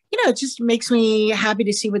 You know, it just makes me happy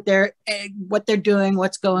to see what they're doing,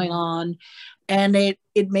 what's going on. And it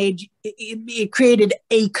created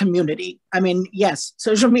a community. I mean, yes,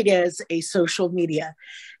 social media is a social media.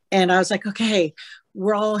 And I was like, okay,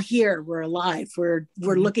 we're all here, we're alive, we're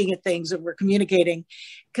looking at things and we're communicating.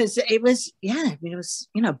 Because it was, yeah, I mean, it was,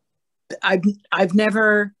 you know, I've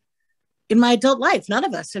never, in my adult life, none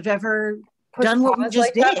of us have ever done what we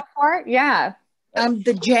just did. Before? Yeah.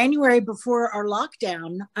 The January before our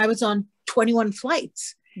lockdown, I was on 21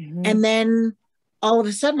 flights. And then all of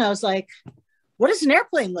a sudden I was like, what does an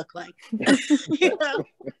airplane look like? You know?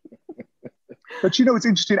 But you know, it's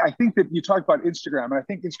interesting. I think that you talk about Instagram, and I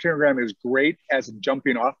think Instagram is great as a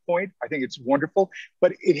jumping off point. I think it's wonderful.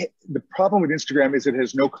 But the problem with Instagram is it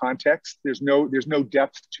has no context. There's no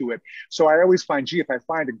depth to it. So I always find, gee, if I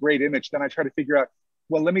find a great image, then I try to figure out,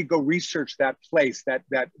 well, let me go research that place, that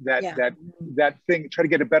thing, try to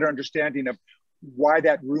get a better understanding of why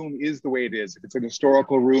that room is the way it is, if it's an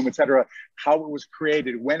historical room, et cetera, how it was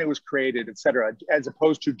created, when it was created, et cetera, as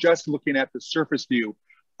opposed to just looking at the surface view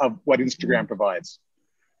of what Instagram provides.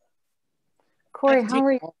 Corey, how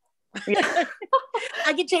are you?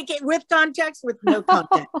 I can take it with context, with no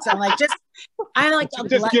context. I like to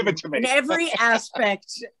just give it to me in every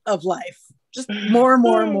aspect of life. Just more and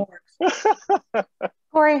more and more.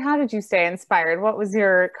 Corey, how did you stay inspired? What was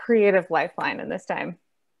your creative lifeline in this time?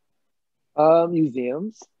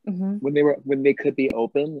 Museums, when they could be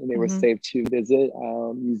open and they were safe to visit.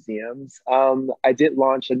 Museums. I did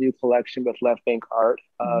launch a new collection with Left Bank Art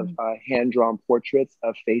of hand-drawn portraits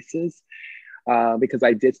of faces, because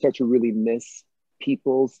I did start to really miss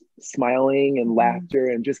people's smiling and laughter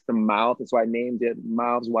and just the mouth. And so I named it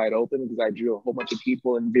Mouths Wide Open, because I drew a whole bunch of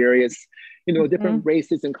people in various, you know, different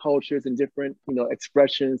races and cultures and different, you know,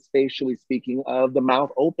 expressions, facially speaking, of the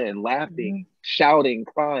mouth open, laughing, shouting,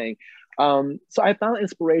 crying. So I found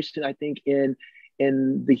inspiration, I think, in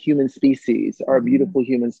the human species, our beautiful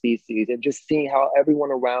human species, and just seeing how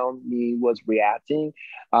everyone around me was reacting.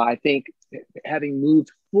 I think having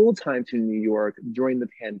moved full-time to New York during the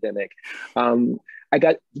pandemic, I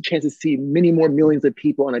got the chance to see many more millions of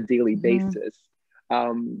people on a daily basis.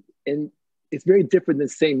 And it's very different than,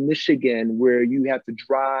 say, Michigan, where you have to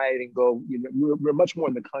drive and go, you know, we're much more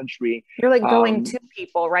in the country. You're like going to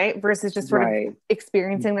people, right? Versus just sort of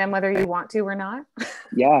experiencing them, whether you want to or not.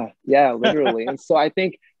 Yeah, literally. And so I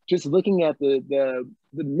think just looking at the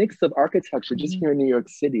mix of architecture just here in New York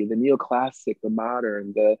City, the neoclassic, the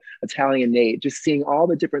modern, the Italianate, just seeing all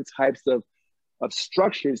the different types of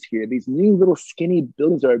structures here, these new little skinny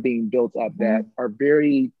buildings that are being built up that are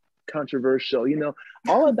very controversial, you know,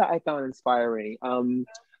 all of that I found inspiring.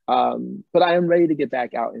 But I am ready to get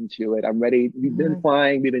back out into it. I'm ready. We've been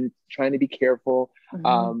flying. We've been trying to be careful.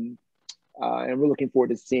 And we're looking forward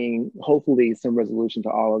to seeing, hopefully, some resolution to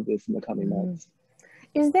all of this in the coming months.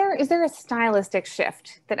 Is there a stylistic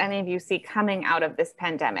shift that any of you see coming out of this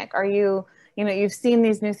pandemic? Are you know, you've seen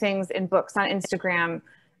these new things in books on Instagram.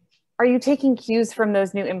 Are you taking cues from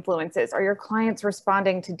those new influences? Are your clients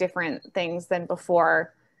responding to different things than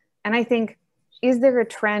before? And I think, is there a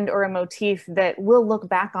trend or a motif that we'll look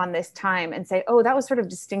back on this time and say, oh, that was sort of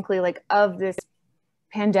distinctly like of this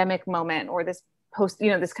pandemic moment, or this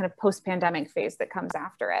this kind of post-pandemic phase that comes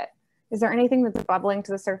after it? Is there anything that's bubbling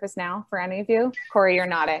to the surface now for any of you? Corey, you're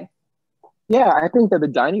nodding. Yeah, I think that the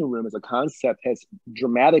dining room as a concept has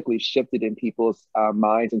dramatically shifted in people's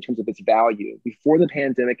minds in terms of its value. Before the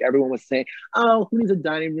pandemic, everyone was saying, oh, who needs a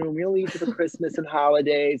dining room? We only use it for Christmas and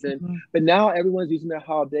holidays. But now everyone's using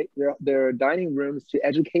their dining rooms to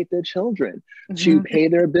educate their children, to pay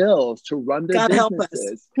their bills, to run their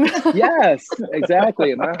businesses. Yes,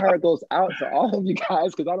 exactly. And my heart goes out to all of you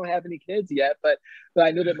guys, because I don't have any kids yet, but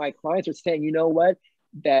I know that my clients are saying, you know what?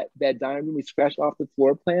 That dining room we scratched off the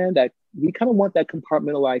floor plan, that we kind of want that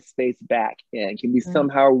compartmentalized space back in. Can we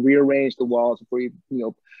somehow rearrange the walls before you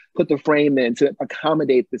know, put the frame in to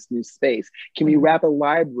accommodate this new space? Can we wrap a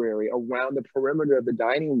library around the perimeter of the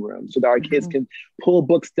dining room so that our kids can pull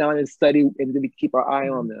books down and study and we keep our eye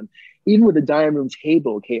on them? Even with the dining room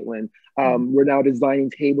table, Kaitlin, we're now designing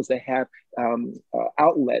tables that have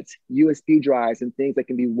outlets, USB drives, and things that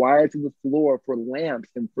can be wired to the floor for lamps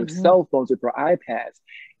and for cell phones or for iPads.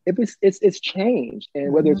 It's changed,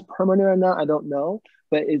 and whether it's permanent or not, I don't know,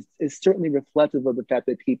 but it's certainly reflective of the fact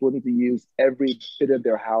that people need to use every bit of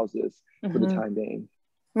their houses for the time being.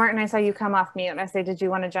 Martyn, I saw you come off mute, and I say, did you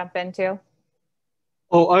want to jump in too?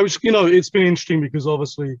 Oh, I was, you know, it's been interesting because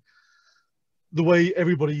obviously the way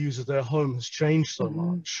everybody uses their home has changed so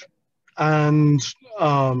much. And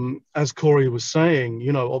as Corey was saying,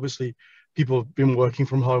 you know, obviously people have been working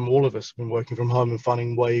from home. All of us have been working from home and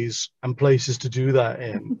finding ways and places to do that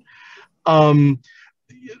in.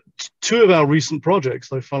 Two of our recent projects,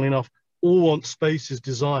 though, funnily enough, all want spaces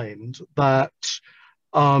designed that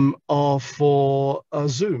are for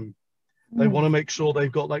Zoom. They want to make sure they've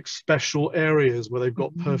got like special areas where they've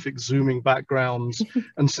got perfect zooming backgrounds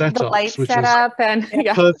and setups, The light which setup is and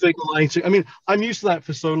perfect lighting. I mean, I'm used to that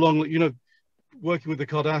for so long that, you know, working with the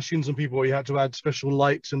Kardashians and people where you had to add special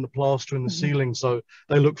lights in the plaster and the ceiling so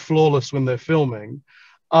they look flawless when they're filming.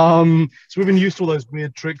 So we've been used to all those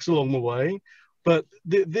weird tricks along the way. But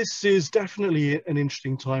this is definitely an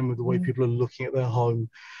interesting time with the way people are looking at their home,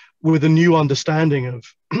 with a new understanding of,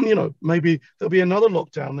 you know, maybe there'll be another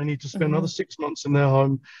lockdown. They need to spend another 6 months in their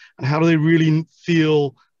home. And how do they really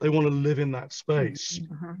feel they want to live in that space?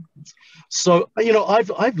 So, you know,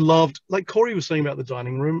 I've loved, like Corey was saying about the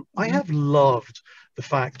dining room, I have loved the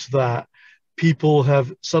fact that people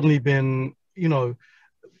have suddenly been, you know,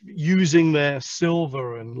 using their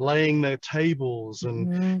silver and laying their tables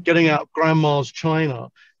and getting out grandma's china,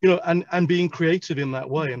 you know, and being creative in that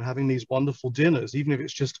way and having these wonderful dinners, even if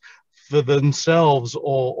it's just for themselves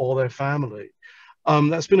or their family.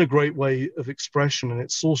 That's been a great way of expression, and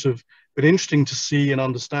it's sort of been interesting to see and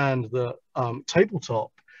understand that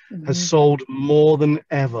tabletop has sold more than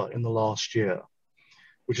ever in the last year,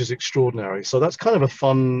 which is extraordinary. So that's kind of a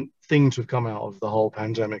fun thing to have come out of the whole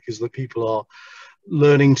pandemic, is that people are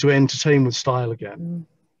learning to entertain with style again.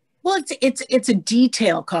 Well, it's a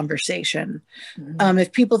detail conversation.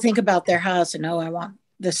 If people think about their house and, oh, I want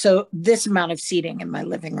this amount of seating in my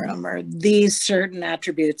living room or these certain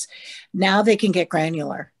attributes, now they can get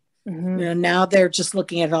granular. You know, now they're just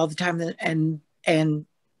looking at it all the time and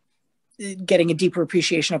getting a deeper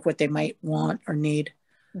appreciation of what they might want or need.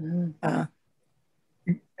 And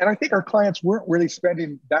I think our clients weren't really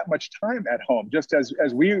spending that much time at home, just as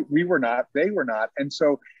we were not, they were not. And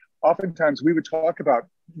so oftentimes we would talk about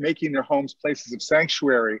making their homes places of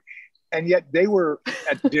sanctuary, and yet they were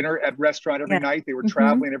at dinner, at restaurant every night, they were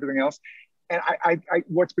traveling, everything else. And I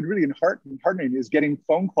what's been really heartening is getting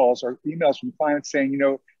phone calls or emails from clients saying, you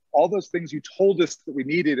know, all those things you told us that we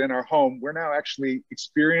needed in our home, we're now actually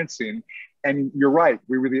experiencing. And you're right,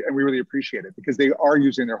 we really appreciate it, because they are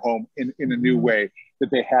using their home in a new way that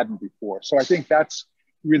they hadn't before. So I think that's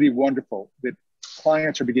really wonderful, that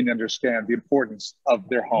clients are beginning to understand the importance of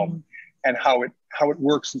their home and how it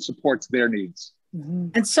works and supports their needs.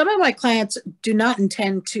 And some of my clients do not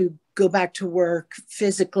intend to go back to work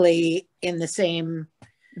physically in the same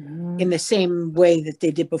way that they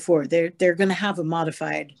did before. They're going to have a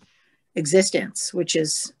modified existence, which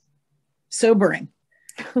is sobering.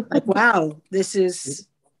 Like, wow, this is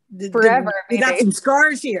forever. We got some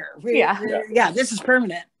scars here. Yeah, this is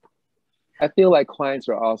permanent. I feel like clients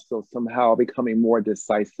are also somehow becoming more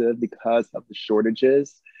decisive because of the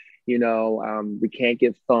shortages. You know, we can't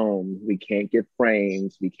get foam, we can't get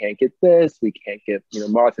frames, we can't get this, we can't get, you know,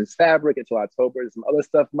 Martyn's fabric until October. There's some other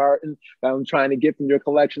stuff, Martyn, that I'm trying to get from your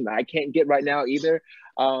collection that I can't get right now either.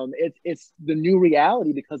 It's the new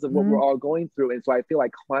reality because of what we're all going through. And so I feel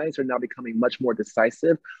like clients are now becoming much more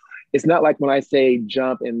decisive. It's not like when I say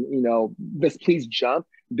jump and, you know, let's please jump.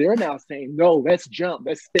 They're now saying, no, let's jump.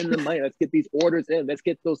 Let's spend the money. Let's get these orders in. Let's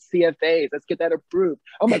get those CFAs. Let's get that approved.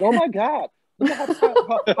 I'm like, oh my God. Look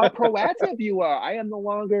at how proactive you are. I am no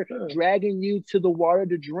longer dragging you to the water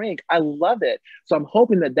to drink. I love it. So I'm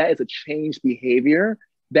hoping that is a changed behavior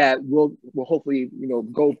that will hopefully, you know,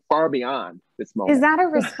 go far beyond this moment. Is that a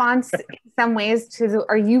response in some ways to,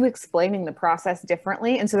 are you explaining the process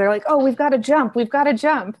differently? And so they're like, oh, we've got to jump. We've got to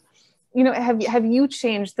jump. You know, have you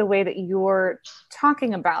changed the way that you're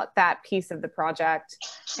talking about that piece of the project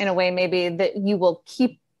in a way maybe that you will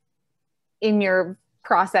keep in your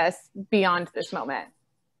process beyond this moment?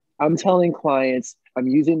 I'm telling clients, I'm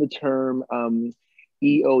using the term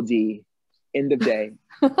EOD, end of day,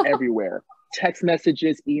 everywhere. Text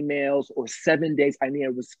messages, emails, or 7 days. I need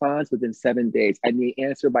a response within 7 days. I need an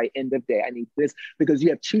answer by end of day. I need this because you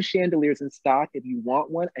have 2 chandeliers in stock. If you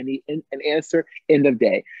want one, I need an answer end of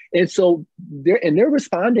day. And so they're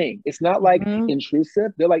responding. It's not like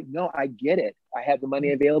intrusive. They're like, no, I get it. I have the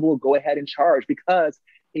money available. Go ahead and charge because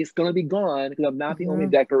it's going to be gone because I'm not the only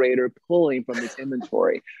decorator pulling from this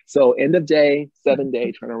inventory. So end of day, 7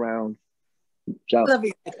 day turnaround. Jump. Love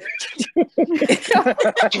you.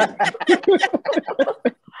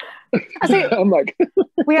 I'm like,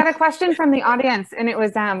 we had a question from the audience, and it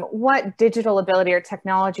was, what digital ability or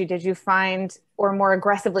technology did you find or more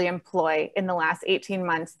aggressively employ in the last 18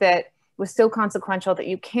 months that was so consequential that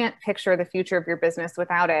you can't picture the future of your business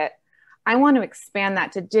without it? I want to expand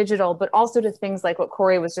that to digital, but also to things like what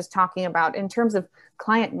Corey was just talking about in terms of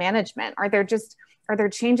client management. Are there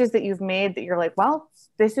changes that you've made that you're like, well,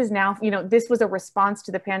 this is now, this was a response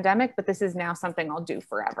to the pandemic, but this is now something I'll do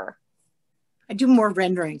forever? I do more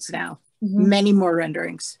renderings now, many more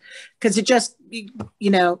renderings, because it just,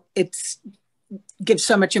 it's gives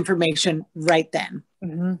so much information right then.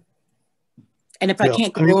 And if I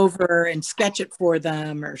can't go over and sketch it for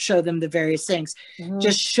them or show them the various things,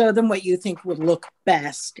 just show them what you think would look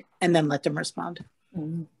best and then let them respond.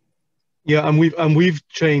 Yeah, and we've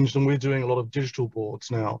changed, and we're doing a lot of digital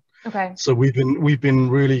boards now. Okay. So we've been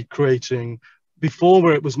really creating, before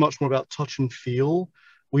where it was much more about touch and feel,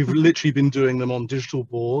 we've literally been doing them on digital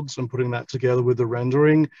boards and putting that together with the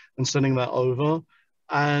rendering and sending that over.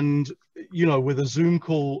 And, with a Zoom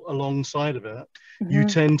call alongside of it, you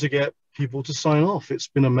tend to get people to sign off. It's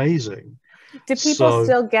been amazing. Do people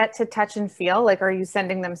still get to touch and feel? Like, are you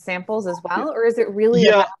sending them samples as well? Or is it really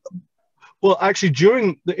about... Well, actually,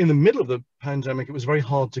 in the middle of the pandemic, it was very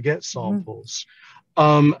hard to get samples.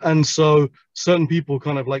 And so certain people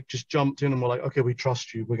kind of like just jumped in and were like, okay, we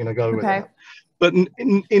trust you. We're going to go with it. But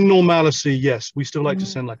in normalcy, yes, we still like to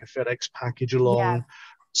send like a FedEx package along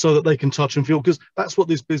so that they can touch and feel, because that's what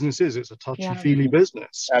this business is. It's a touchy-feely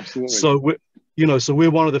business. Absolutely. So we're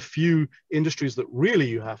one of the few industries that really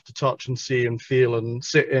you have to touch and see and feel and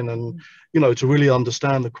sit in and, to really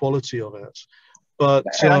understand the quality of it. But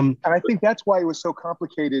and I think that's why it was so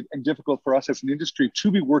complicated and difficult for us as an industry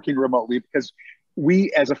to be working remotely, because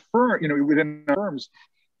we as a firm, within firms,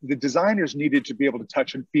 the designers needed to be able to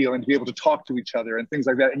touch and feel and be able to talk to each other and things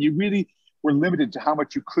like that. And you really were limited to how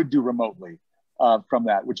much you could do remotely from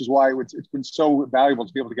that, which is why it's been so valuable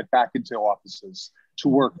to be able to get back into offices to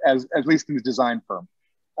work at least in the design firm.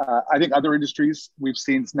 I think other industries we've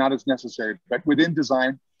seen it's not as necessary, but within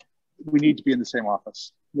design, we need to be in the same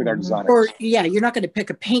office with our designers. Or you're not going to pick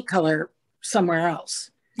a paint color somewhere else.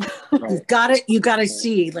 Right. You got to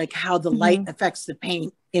see like how the light affects the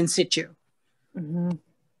paint in situ.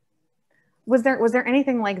 Was there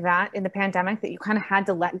anything like that in the pandemic that you kind of had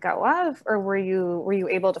to let go of, or were you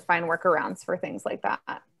able to find workarounds for things like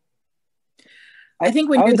that? I think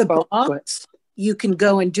when you're the boss, you can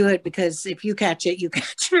go and do it, because if you catch it, you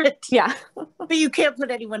catch it. Yeah. But you can't put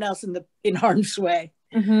anyone else in harm's way.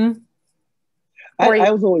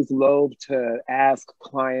 I was always loath to ask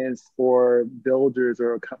clients or builders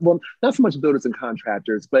not so much builders and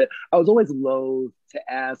contractors, but I was always loath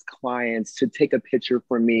to ask clients to take a picture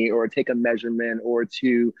for me or take a measurement or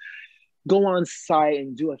to go on site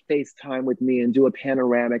and do a FaceTime with me and do a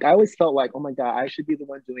panoramic. I always felt like, oh my God, I should be the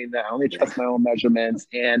one doing that. I only trust my own measurements,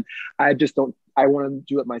 and I want to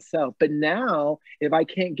do it myself. But now, if I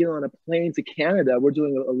can't get on a plane to Canada, we're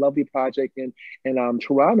doing a lovely project in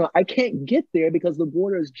Toronto. I can't get there because the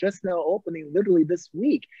border is just now opening literally this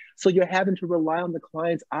week. So you're having to rely on the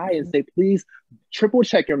client's eye and say, please triple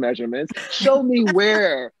check your measurements. Show me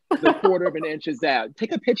where the 1/4 of an inch is at.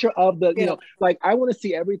 Take a picture of the, I want to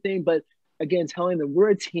see everything, but again, telling them we're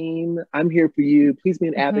a team. I'm here for you. Please be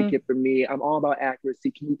an advocate for me. I'm all about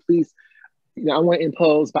accuracy. Can you please, I want to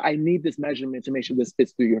impose, but I need this measurement to make sure this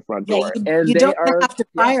fits through your front door. You don't have to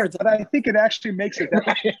fire them. But I think it actually makes it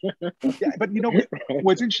that. But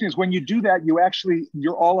what's interesting is when you do that,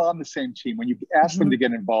 you're all on the same team. When you ask them to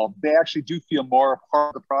get involved, they actually do feel more a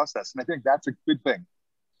part of the process. And I think that's a good thing.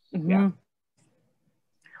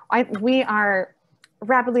 We are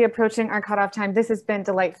rapidly approaching our cutoff time. This has been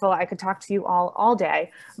delightful. I could talk to you all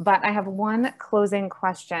day, but I have one closing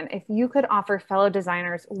question. If you could offer fellow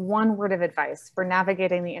designers one word of advice for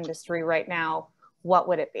navigating the industry right now, what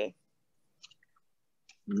would it be?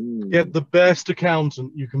 Get the best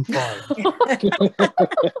accountant you can find. The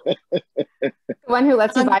one who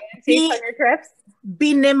lets you buy antiques on your trips.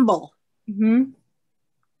 Be nimble.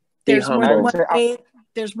 There's more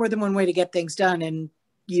than one way to get things done, and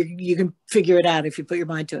you can figure it out if you put your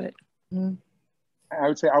mind to it. I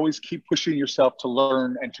would say always keep pushing yourself to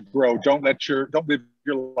learn and to grow. Don't live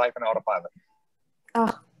your life in autopilot.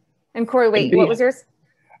 Oh, and Corey, wait, what was yours?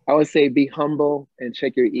 I would say be humble and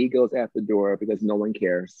check your egos at the door because no one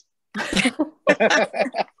cares. That's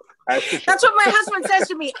what my husband says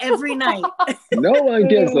to me every night. No one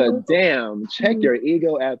gives a damn. Check your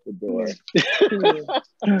ego at the door.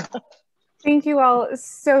 Thank you all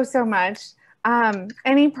so, so much.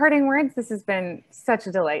 Any parting words? This has been such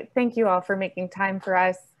a delight. Thank you all for making time for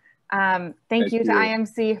us. Thank you to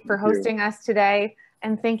IMC for hosting us today.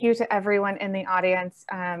 And thank you to everyone in the audience.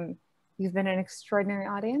 You've been an extraordinary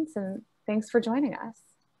audience, and thanks for joining us.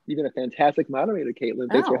 You've been a fantastic moderator,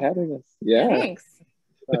 Kaitlin. Thanks for having us. Yeah. Thanks.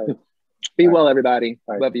 Be well, everybody.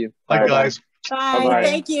 Love you. Bye, guys. Bye.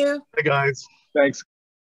 Thank you. Bye, guys. Thanks.